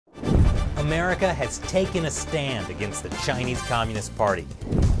America has taken a stand against the Chinese Communist Party.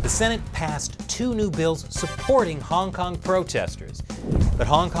 The Senate passed 2 new bills supporting Hong Kong protesters, but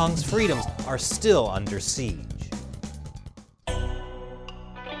Hong Kong's freedoms are still under siege.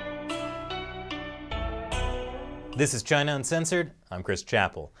 This is China Uncensored. I'm Chris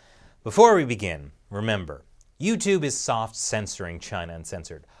Chappell. Before we begin, remember, YouTube is soft censoring China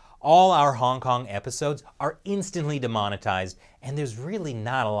Uncensored. All our Hong Kong episodes are instantly demonetized, and there's really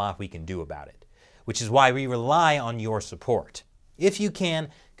not a lot we can do about it, which is why we rely on your support. If you can,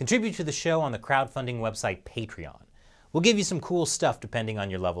 contribute to the show on the crowdfunding website Patreon. We'll give you some cool stuff depending on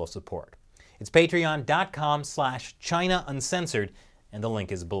your level of support. It's patreon.com/China Uncensored, and the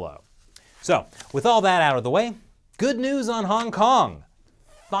link is below. So, with all that out of the way, good news on Hong Kong.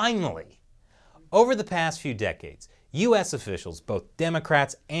 Finally! Over the past few decades, U.S. officials, both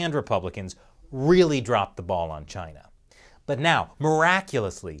Democrats and Republicans, really dropped the ball on China. But now,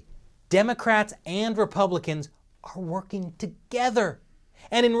 miraculously, Democrats and Republicans are working together.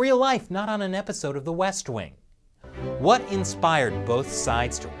 And in real life, not on an episode of The West Wing. What inspired both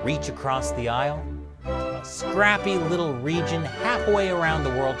sides to reach across the aisle? A scrappy little region halfway around the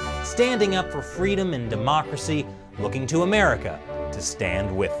world, standing up for freedom and democracy, looking to America to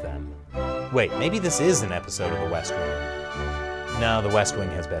stand with them. Wait, maybe this is an episode of The West Wing. No, The West Wing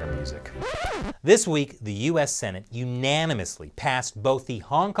has better music. This week, the U.S. Senate unanimously passed both the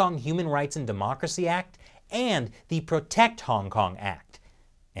Hong Kong Human Rights and Democracy Act and the Protect Hong Kong Act.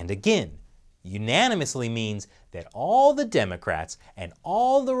 And again, unanimously means that all the Democrats and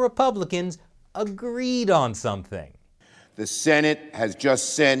all the Republicans agreed on something. The Senate has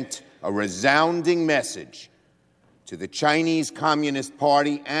just sent a resounding message to the Chinese Communist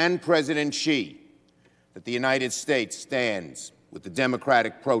Party and President Xi that the United States stands with the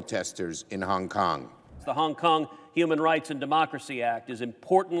democratic protesters in Hong Kong. The Hong Kong Human Rights and Democracy Act is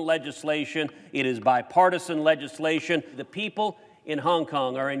important legislation. It is bipartisan legislation. The people in Hong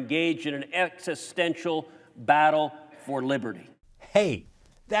Kong are engaged in an existential battle for liberty. Hey,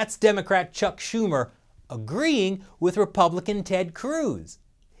 that's Democrat Chuck Schumer agreeing with Republican Ted Cruz.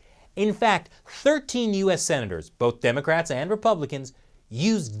 In fact, 13 U.S. senators, both Democrats and Republicans,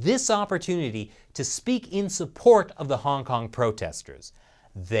 used this opportunity to speak in support of the Hong Kong protesters.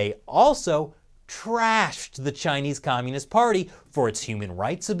 They also trashed the Chinese Communist Party for its human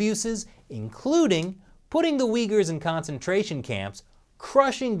rights abuses, including putting the Uighurs in concentration camps,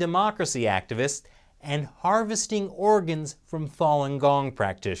 crushing democracy activists, and harvesting organs from Falun Gong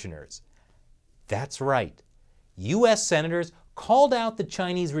practitioners. That's right. U.S. senators called out the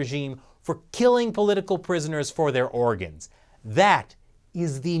Chinese regime for killing political prisoners for their organs. That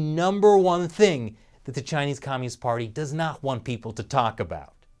is the #1 thing that the Chinese Communist Party does not want people to talk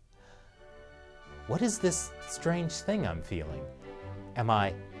about. What is this strange thing I'm feeling? Am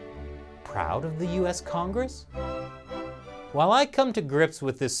I proud of the U.S. Congress? While I come to grips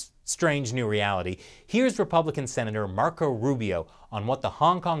with this strange new reality, here's Republican Senator Marco Rubio on what the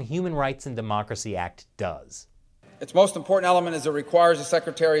Hong Kong Human Rights and Democracy Act does. Its most important element is it requires the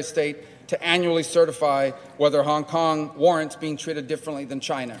Secretary of State to annually certify whether Hong Kong warrants being treated differently than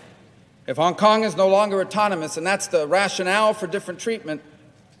China. If Hong Kong is no longer autonomous, and that's the rationale for different treatment,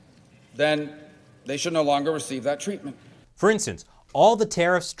 then they should no longer receive that treatment. For instance, all the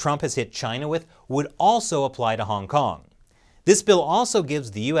tariffs Trump has hit China with would also apply to Hong Kong. This bill also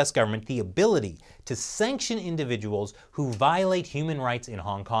gives the U.S. government the ability to sanction individuals who violate human rights in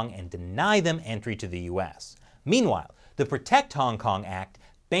Hong Kong and deny them entry to the U.S. Meanwhile, the Protect Hong Kong Act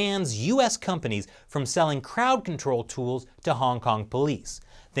bans U.S. companies from selling crowd control tools to Hong Kong police.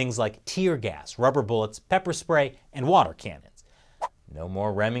 Things like tear gas, rubber bullets, pepper spray, and water cannons. No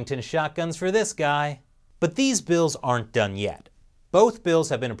more Remington shotguns for this guy. But these bills aren't done yet. Both bills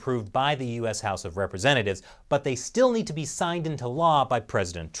have been approved by the U.S. House of Representatives, but they still need to be signed into law by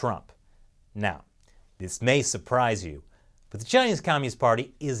President Trump. Now, this may surprise you, but the Chinese Communist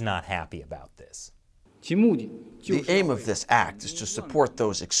Party is not happy about this. The aim of this act is to support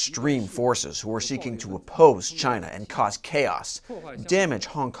those extreme forces who are seeking to oppose China and cause chaos, damage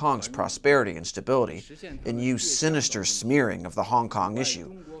Hong Kong's prosperity and stability, and use sinister smearing of the Hong Kong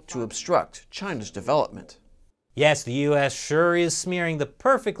issue to obstruct China's development. Yes, the U.S. sure is smearing the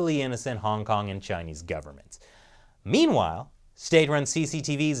perfectly innocent Hong Kong and Chinese governments. Meanwhile, state-run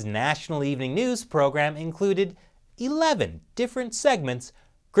CCTV's National Evening News program included 11 different segments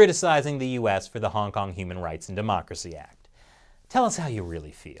criticizing the U.S. for the Hong Kong Human Rights and Democracy Act. Tell us how you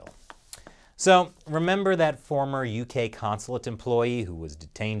really feel. So, remember that former UK consulate employee who was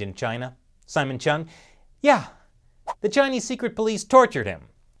detained in China? Simon Chung? Yeah, the Chinese secret police tortured him,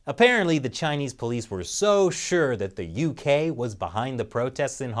 Apparently, the Chinese police were so sure that the UK was behind the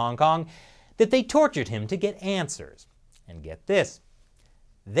protests in Hong Kong that they tortured him to get answers. And get this,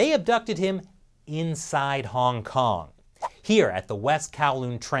 they abducted him inside Hong Kong, here at the West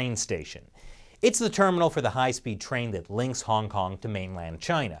Kowloon train station. It's the terminal for the high-speed train that links Hong Kong to mainland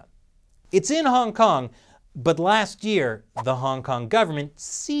China. It's in Hong Kong, but last year, the Hong Kong government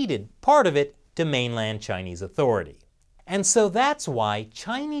ceded part of it to mainland Chinese authority. And so that's why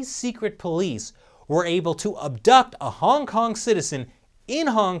Chinese secret police were able to abduct a Hong Kong citizen in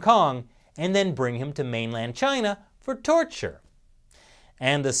Hong Kong and then bring him to mainland China for torture.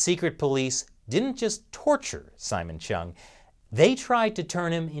 And the secret police didn't just torture Simon Chung, they tried to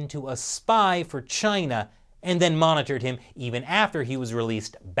turn him into a spy for China and then monitored him even after he was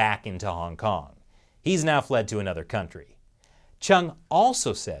released back into Hong Kong. He's now fled to another country. Chung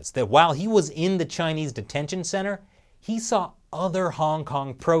also says that while he was in the Chinese detention center, he saw other Hong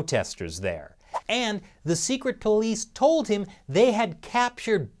Kong protesters there. And the secret police told him they had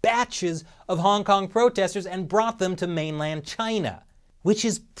captured batches of Hong Kong protesters and brought them to mainland China, which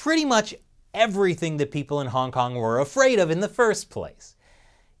is pretty much everything that people in Hong Kong were afraid of in the first place.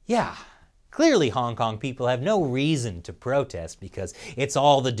 Yeah, clearly Hong Kong people have no reason to protest because it's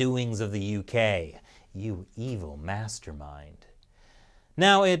all the doings of the UK. You evil mastermind.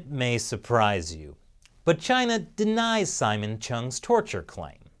 Now, it may surprise you, but China denies Simon Chung's torture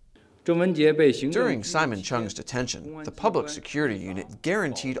claim. During Simon Chung's detention, the Public Security Unit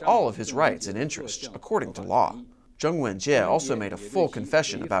guaranteed all of his rights and interests according to law. Zheng Wenjie also made a full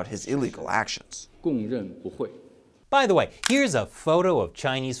confession about his illegal actions. By the way, here's a photo of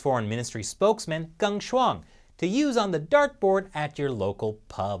Chinese Foreign Ministry spokesman Geng Shuang to use on the dartboard at your local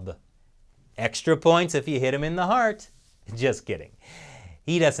pub. Extra points if you hit him in the heart. Just kidding.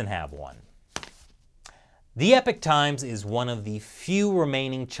 He doesn't have one. The Epoch Times is one of the few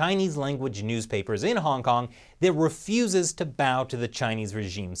remaining Chinese-language newspapers in Hong Kong that refuses to bow to the Chinese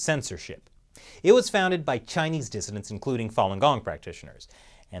regime's censorship. It was founded by Chinese dissidents, including Falun Gong practitioners,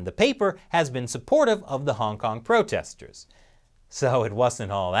 and the paper has been supportive of the Hong Kong protesters. So it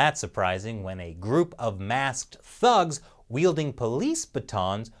wasn't all that surprising when a group of masked thugs wielding police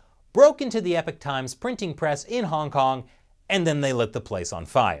batons broke into the Epoch Times printing press in Hong Kong, and then they lit the place on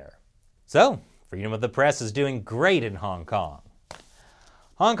fire. So, freedom of the press is doing great in Hong Kong.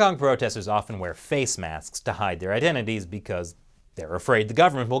 Hong Kong protesters often wear face masks to hide their identities because they're afraid the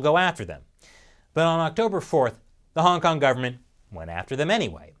government will go after them. But on October 4th, the Hong Kong government went after them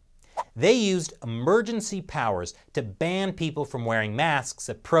anyway. They used emergency powers to ban people from wearing masks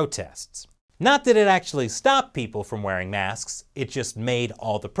at protests. Not that it actually stopped people from wearing masks, it just made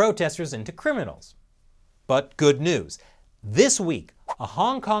all the protesters into criminals. But good news. This week, a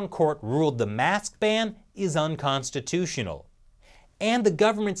Hong Kong court ruled the mask ban is unconstitutional. And the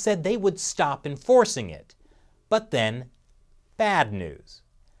government said they would stop enforcing it. But then, bad news.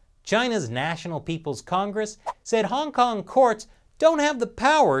 China's National People's Congress said Hong Kong courts don't have the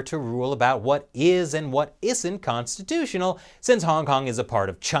power to rule about what is and what isn't constitutional since Hong Kong is a part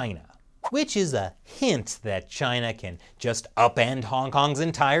of China. Which is a hint that China can just upend Hong Kong's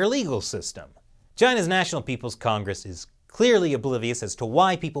entire legal system. China's National People's Congress is clearly oblivious as to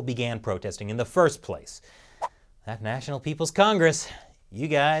why people began protesting in the first place. That National People's Congress, you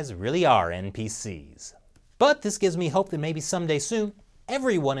guys really are NPCs. But this gives me hope that maybe someday soon,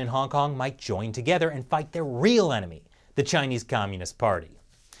 everyone in Hong Kong might join together and fight their real enemy, the Chinese Communist Party.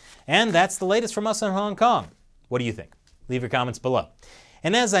 And that's the latest from us in Hong Kong. What do you think? Leave your comments below.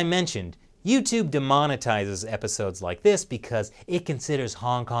 And as I mentioned, YouTube demonetizes episodes like this because it considers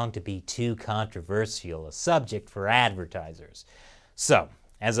Hong Kong to be too controversial a subject for advertisers. So,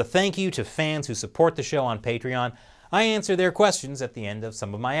 as a thank you to fans who support the show on Patreon, I answer their questions at the end of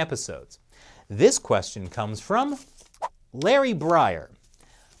some of my episodes. This question comes from Larry Breyer.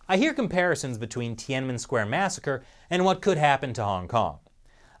 I hear comparisons between Tiananmen Square massacre and what could happen to Hong Kong.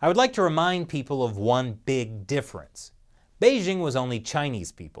 I would like to remind people of one big difference. Beijing was only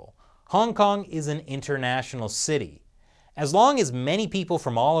Chinese people. Hong Kong is an international city. As long as many people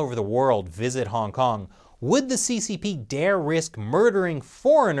from all over the world visit Hong Kong, would the CCP dare risk murdering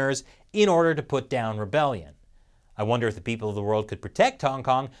foreigners in order to put down rebellion? I wonder if the people of the world could protect Hong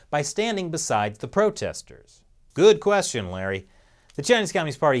Kong by standing beside the protesters. Good question, Larry. The Chinese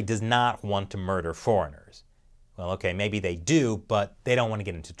Communist Party does not want to murder foreigners. Well, okay, maybe they do, but they don't want to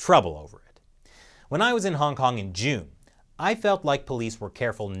get into trouble over it. When I was in Hong Kong in June, I felt like police were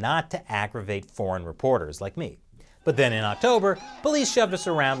careful not to aggravate foreign reporters like me. But then in October, police shoved us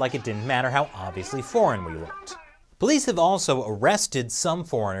around like it didn't matter how obviously foreign we looked. Police have also arrested some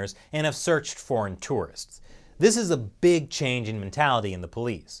foreigners and have searched foreign tourists. This is a big change in mentality in the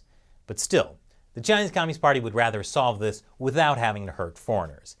police. But still, the Chinese Communist Party would rather solve this without having to hurt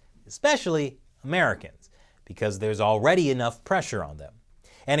foreigners, especially Americans, because there's already enough pressure on them.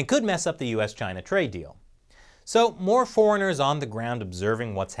 And it could mess up the US-China trade deal. So more foreigners on the ground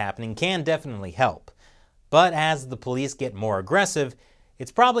observing what's happening can definitely help. But as the police get more aggressive,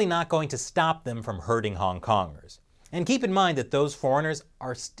 it's probably not going to stop them from hurting Hong Kongers. And keep in mind that those foreigners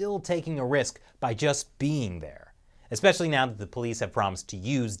are still taking a risk by just being there, especially now that the police have promised to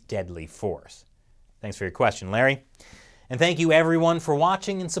use deadly force. Thanks for your question, Larry. And thank you everyone for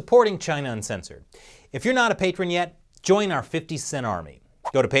watching and supporting China Uncensored. If you're not a patron yet, join our 50-cent army.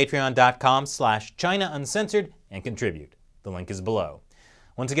 Go to patreon.com/China Uncensored and contribute. The link is below.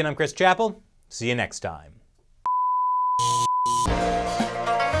 Once again, I'm Chris Chappell. See you next time.